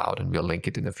help out, and we'll link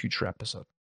it in a future episode.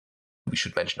 We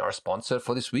should mention our sponsor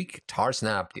for this week,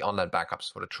 Tarsnap, the online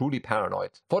backups for the truly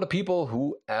paranoid. For the people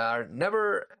who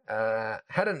never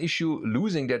had an issue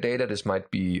losing their data, this might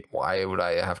be, why would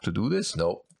I have to do this?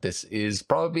 No, this is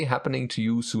probably happening to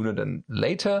you sooner than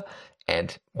later,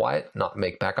 and why not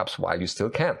make backups while you still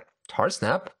can?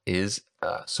 Tarsnap is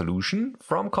a solution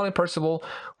from Colin Percival,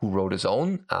 who wrote his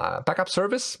own backup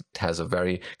service. It has a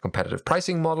very competitive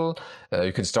pricing model.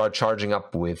 You can start charging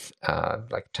up with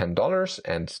like $10,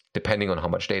 and depending on how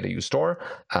much data you store,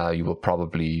 you will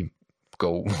probably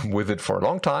go with it for a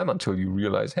long time until you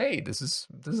realize, hey, this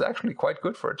is actually quite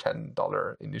good for a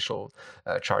 $10 initial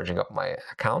charging up my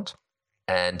account.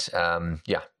 And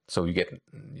so you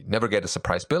never get a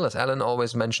surprise bill, as Alan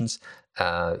always mentions.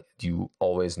 You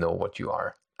always know what you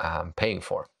are paying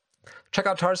for. Check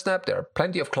out Tarsnap. There are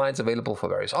plenty of clients available for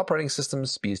various operating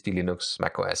systems: BSD, Linux,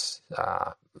 macOS,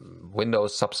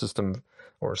 Windows subsystem,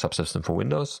 or subsystem for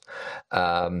Windows.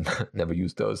 Never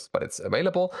used those, but it's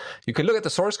available. You can look at the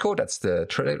source code. That's the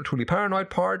truly paranoid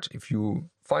part. If you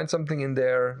find something in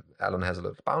there, Alan has a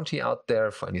little bounty out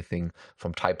there for anything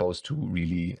from typos to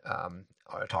really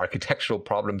architectural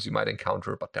problems you might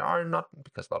encounter, but there are not,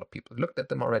 because a lot of people looked at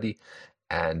them already.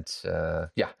 And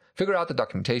figure out the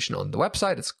documentation on the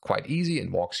website. It's quite easy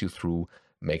and walks you through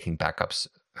making backups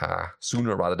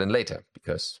sooner rather than later,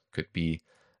 because it could be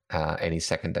any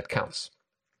second that counts.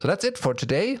 So that's it for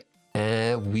today.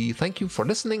 We thank you for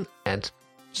listening, and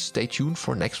stay tuned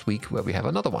for next week where we have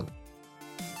another one.